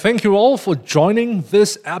Thank you all for joining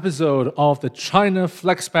this episode of the China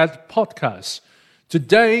FlexPad podcast.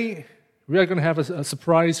 Today, we are going to have a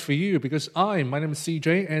surprise for you because my name is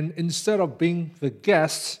CJ, and instead of being the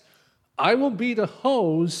guest, I will be the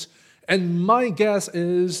host, and my guest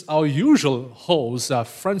is our usual host,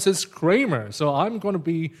 Francis Kramer. So I'm going to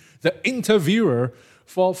be the interviewer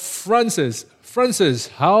for Francis. Francis,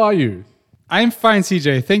 how are you? I'm fine,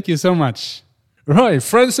 CJ. Thank you so much. Right,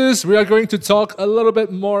 Francis, we are going to talk a little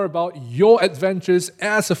bit more about your adventures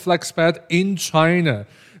as a FlexPad in China.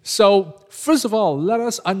 So, first of all, let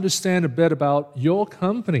us understand a bit about your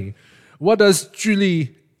company. What does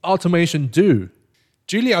Zhuli Automation do?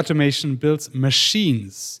 Zhuli Automation builds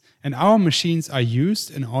machines, and our machines are used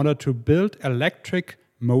in order to build electric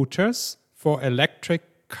motors for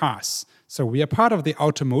electric cars. So we are part of the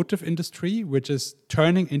automotive industry, which is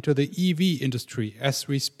turning into the EV industry as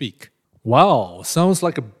we speak. Wow, sounds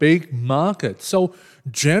like a big market. So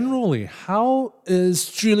generally, how is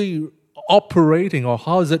Zhuli operating, or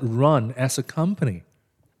how is it run as a company?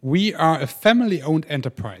 We are a family-owned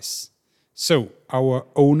enterprise. So our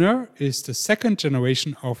owner is the second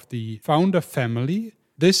generation of the founder family.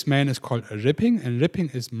 This man is called Ripping, and Ripping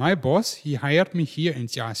is my boss. He hired me here in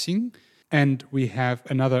Jiaxing. And we have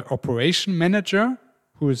another operation manager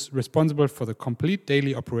who is responsible for the complete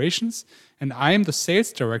daily operations. And I am the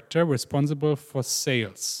sales director responsible for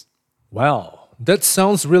sales. Wow, that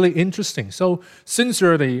sounds really interesting. So since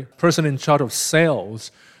you're the person in charge of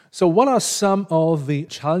sales, so what are some of the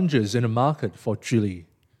challenges in the market for Zhuli?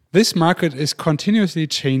 This market is continuously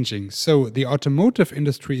changing. So the automotive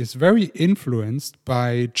industry is very influenced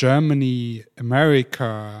by Germany,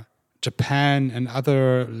 America, Japan, and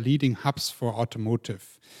other leading hubs for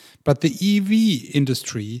automotive. But the EV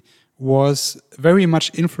industry was very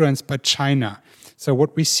much influenced by China. So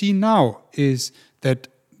what we see now is that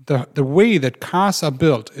the way that cars are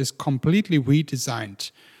built is completely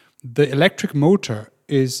redesigned. The electric motor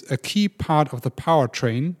is a key part of the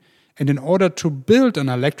powertrain. And in order to build an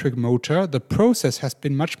electric motor, the process has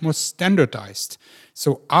been much more standardized.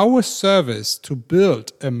 So our service to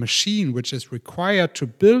build a machine which is required to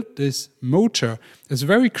build this motor is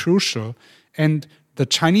very crucial. And the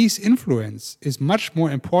Chinese influence is much more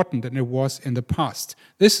important than it was in the past.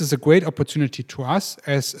 This is a great opportunity to us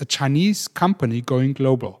as a Chinese company going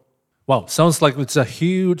global. Wow, sounds like it's a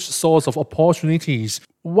huge source of opportunities.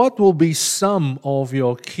 What will be some of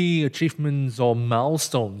your key achievements or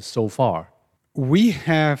milestones so far? We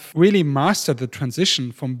have really mastered the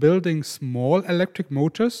transition from building small electric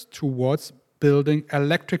motors towards building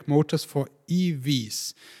electric motors for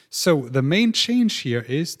EVs. So the main change here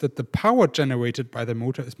is that the power generated by the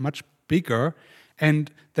motor is much bigger,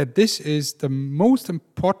 and that this is the most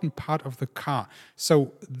important part of the car.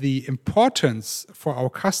 So the importance for our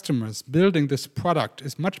customers building this product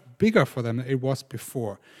is much bigger for them than it was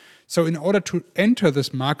before. So in order to enter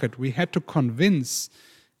this market, we had to convince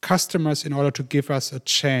customers in order to give us a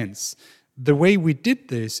chance. The way we did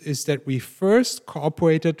this is that we first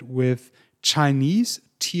cooperated with Chinese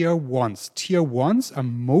Tier 1s. Tier 1s are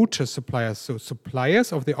motor suppliers, so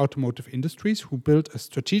suppliers of the automotive industries who build a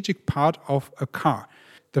strategic part of a car.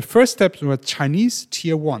 The first steps were Chinese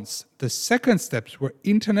Tier 1s. The second steps were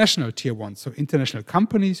international Tier 1s, so international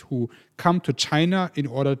companies who come to China in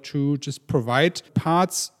order to just provide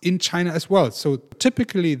parts in China as well. So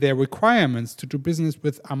typically their requirements to do business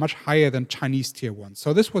with are much higher than Chinese Tier 1s.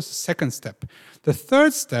 So this was the second step. The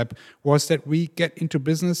third step was that we get into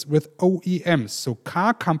business with OEMs, so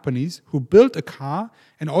car companies who build a car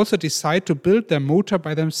and also decide to build their motor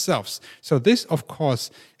by themselves. So this, of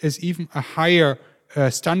course, is even a higher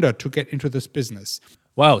standard to get into this business.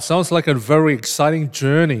 Wow, sounds like a very exciting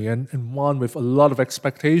journey and one with a lot of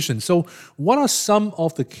expectations. So what are some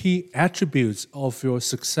of the key attributes of your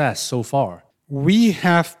success so far? We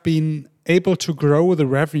have been able to grow the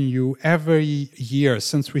revenue every year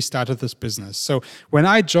since we started this business. So when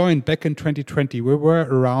I joined back in 2020, we were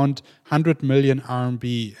around 100 million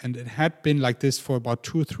RMB, and it had been like this for about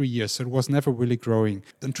 2-3 years. So it was never really growing.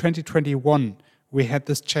 In 2021, we had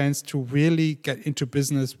this chance to really get into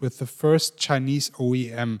business with the first Chinese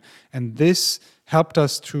OEM. And this helped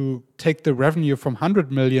us to take the revenue from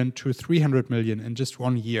 100 million to 300 million in just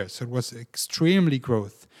 1 year. So it was extremely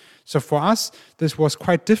growth. So for us, this was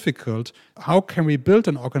quite difficult. How can we build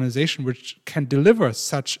an organization which can deliver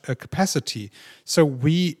such a capacity? So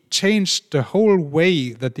we changed the whole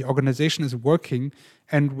way that the organization is working,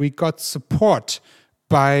 and we got support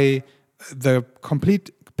by the complete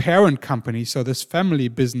parent company, so this family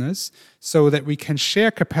business, so that we can share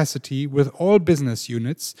capacity with all business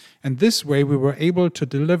units. And this way we were able to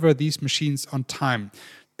deliver these machines on time.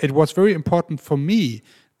 It was very important for me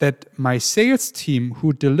that my sales team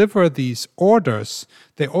who deliver these orders,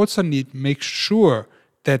 they also need to make sure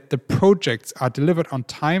that the projects are delivered on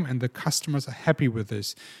time and the customers are happy with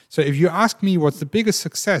this. So if you ask me what's the biggest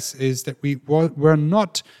success is that we were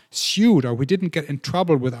not sued or we didn't get in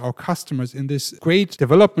trouble with our customers in this great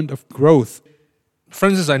development of growth. For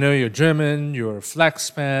instance, I know you're German, you're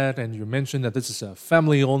FlexPad, and you mentioned that this is a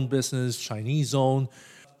family-owned business, Chinese-owned.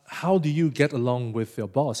 How do you get along with your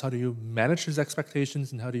boss? How do you manage his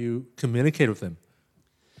expectations and how do you communicate with him?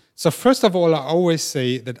 So first of all, I always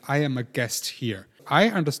say that I am a guest here. I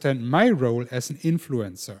understand my role as an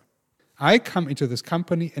influencer. I come into this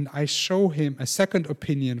company and I show him a second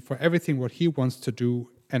opinion for everything what he wants to do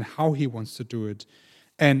and how he wants to do it.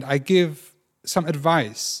 And I give some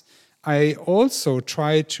advice. I also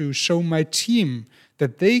try to show my team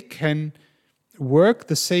that they can work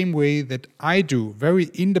the same way that I do, very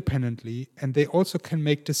independently, and they also can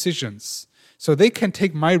make decisions. So they can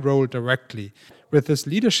take my role directly. With this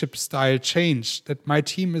leadership style change, that my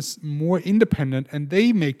team is more independent and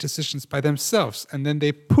they make decisions by themselves and then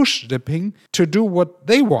they push Liping to do what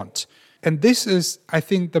they want. And this is, I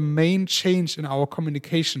think, the main change in our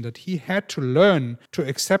communication, that he had to learn to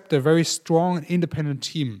accept a very strong and independent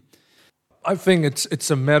team. I think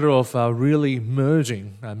it's a matter of really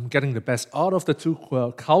merging, getting the best out of the two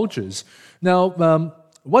cultures. Now,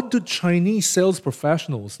 what do Chinese sales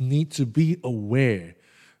professionals need to be aware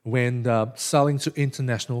when selling to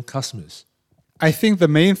international customers? I think the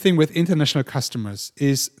main thing with international customers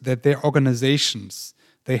is that their organizations,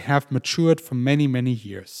 they have matured for many, many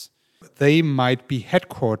years. They might be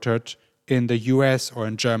headquartered in the US or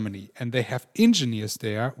in Germany, and they have engineers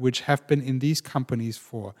there which have been in these companies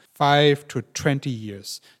for 5 to 20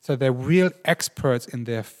 years. So they're real experts in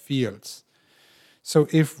their fields. So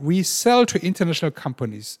if we sell to international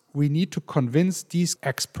companies, we need to convince these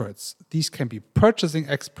experts. These can be purchasing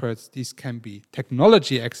experts, these can be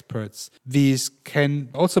technology experts, these can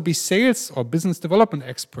also be sales or business development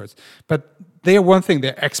experts. But they are one thing,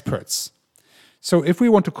 they're experts. So if we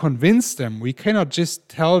want to convince them, we cannot just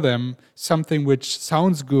tell them something which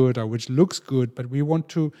sounds good or which looks good, but we want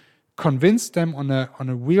to convince them on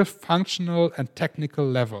a real functional and technical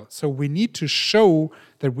level. So we need to show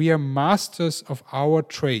that we are masters of our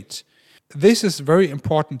trade. This is very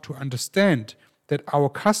important to understand, that our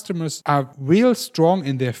customers are real strong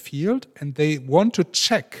in their field and they want to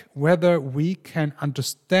check whether we can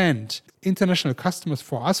understand. International customers,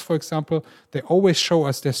 for us, for example, they always show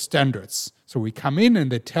us their standards. So we come in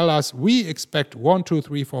and they tell us, we expect 1, 2,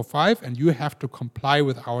 3, 4, 5, and you have to comply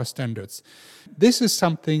with our standards. This is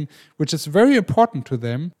something which is very important to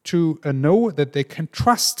them to know that they can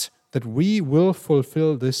trust that we will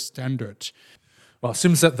fulfill this standard. Well, it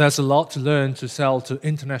seems that there's a lot to learn to sell to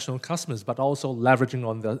international customers, but also leveraging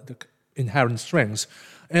on the inherent strengths.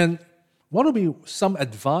 And what would be some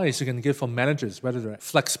advice you can give for managers, whether they're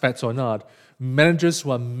FlexPads or not, managers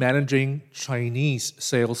who are managing Chinese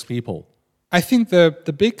salespeople? I think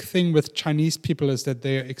the big thing with Chinese people is that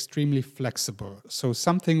they are extremely flexible. So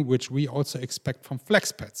something which we also expect from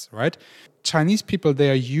FlexPads, right? Chinese people,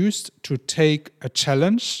 they are used to take a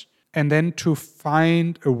challenge and then to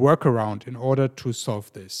find a workaround in order to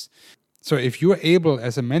solve this. So if you're able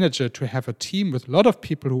as a manager to have a team with a lot of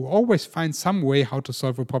people who always find some way how to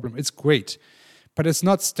solve a problem, it's great, but it's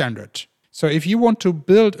not standard. So if you want to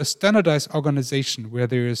build a standardized organization where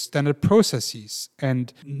there is standard processes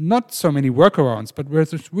and not so many workarounds, but where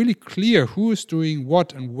it's really clear who is doing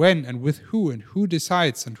what and when and with who and who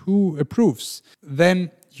decides and who approves, then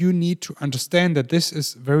you need to understand that this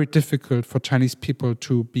is very difficult for Chinese people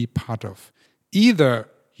to be part of. Either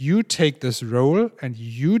you take this role and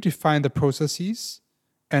you define the processes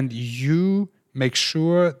and you make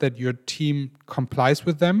sure that your team complies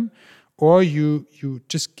with them, or you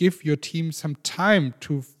just give your team some time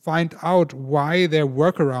to find out why their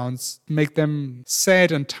workarounds make them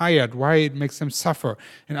sad and tired, why it makes them suffer,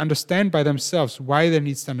 and understand by themselves why they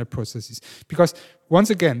need standard processes. Because once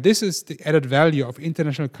again, this is the added value of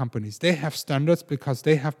international companies. They have standards because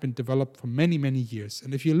they have been developed for many, many years.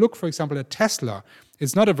 And if you look, for example, at Tesla,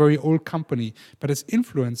 it's not a very old company, but it's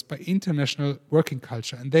influenced by international working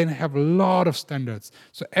culture. And they have a lot of standards.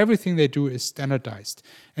 So everything they do is standardized.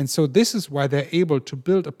 And so this is why they're able to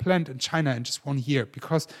build a plant in China in just 1 year,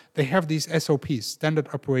 because they have these SOPs, standard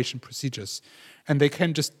operation procedures. And they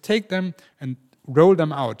can just take them and roll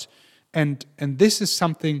them out. And this is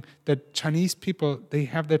something that Chinese people, they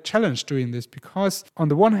have their challenge doing this, because on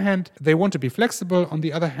the one hand, they want to be flexible. On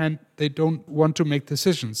the other hand, they don't want to make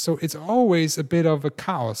decisions. So it's always a bit of a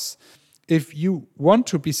chaos. If you want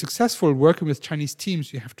to be successful working with Chinese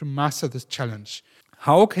teams, you have to master this challenge.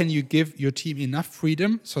 How can you give your team enough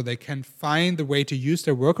freedom so they can find the way to use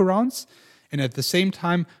their workarounds? And at the same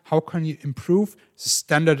time, how can you improve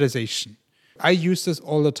standardization? I use this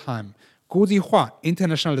all the time. 国际化,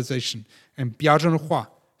 internationalization, and 标准化,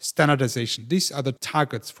 standardization. These are the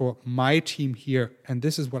targets for my team here. And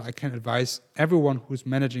this is what I can advise everyone who's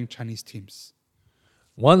managing Chinese teams.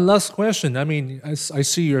 One last question. I mean, I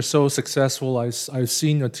see you're so successful. I've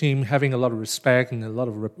seen your team having a lot of respect and a lot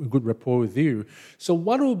of good rapport with you. So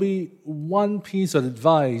what will be one piece of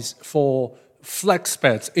advice for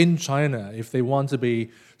flexpats in China if they want to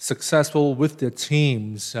be successful with their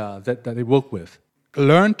teams that they work with?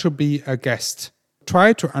 Learn to be a guest.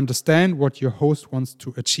 Try to understand what your host wants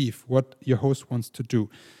to achieve, what your host wants to do.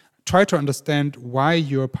 Try to understand why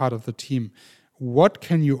you're part of the team. What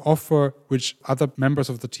can you offer which other members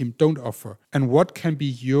of the team don't offer? And what can be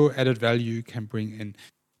your added value you can bring in?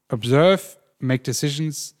 Observe, make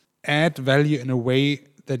decisions, add value in a way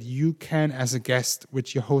that you can as a guest,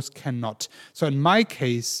 which your host cannot. So in my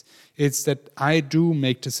case, it's that I do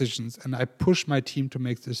make decisions and I push my team to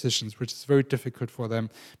make decisions, which is very difficult for them.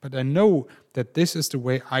 But I know that this is the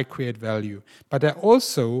way I create value. But I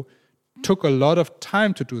also took a lot of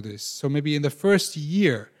time to do this. So maybe in the first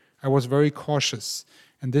year, I was very cautious.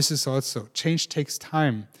 And this is also, change takes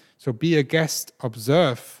time. So be a guest,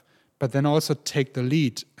 observe, but then also take the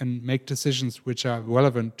lead and make decisions which are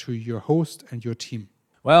relevant to your host and your team.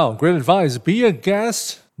 Well, great advice. Be a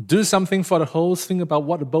guest, do something for the host, think about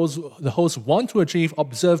what the host want to achieve,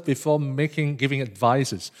 observe before giving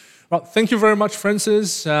advices. Well, thank you very much,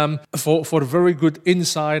 Francis, for the very good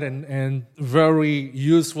insight and very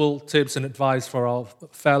useful tips and advice for our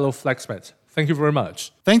fellow flexpats. Thank you very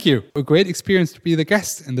much. Thank you. A great experience to be the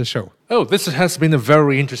guest in the show. Oh, this has been a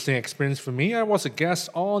very interesting experience for me. I was a guest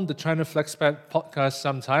on the China FlexPat podcast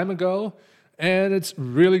some time ago, and it's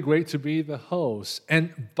really great to be the host.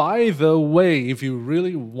 And by the way, if you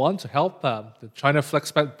really want to help the China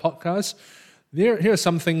FlexPat podcast, here are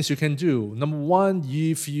some things you can do. Number one,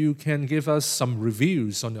 if you can give us some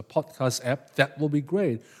reviews on your podcast app, that will be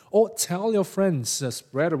great. Or tell your friends,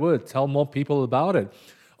 spread the word, tell more people about it.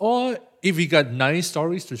 Or if you got nice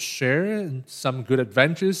stories to share and some good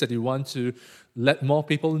adventures that you want to let more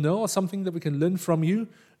people know or something that we can learn from you,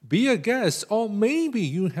 be a guest. Or maybe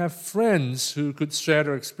you have friends who could share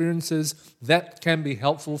their experiences that can be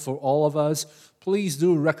helpful for all of us. Please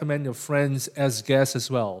do recommend your friends as guests as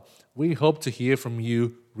well. We hope to hear from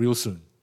you real soon.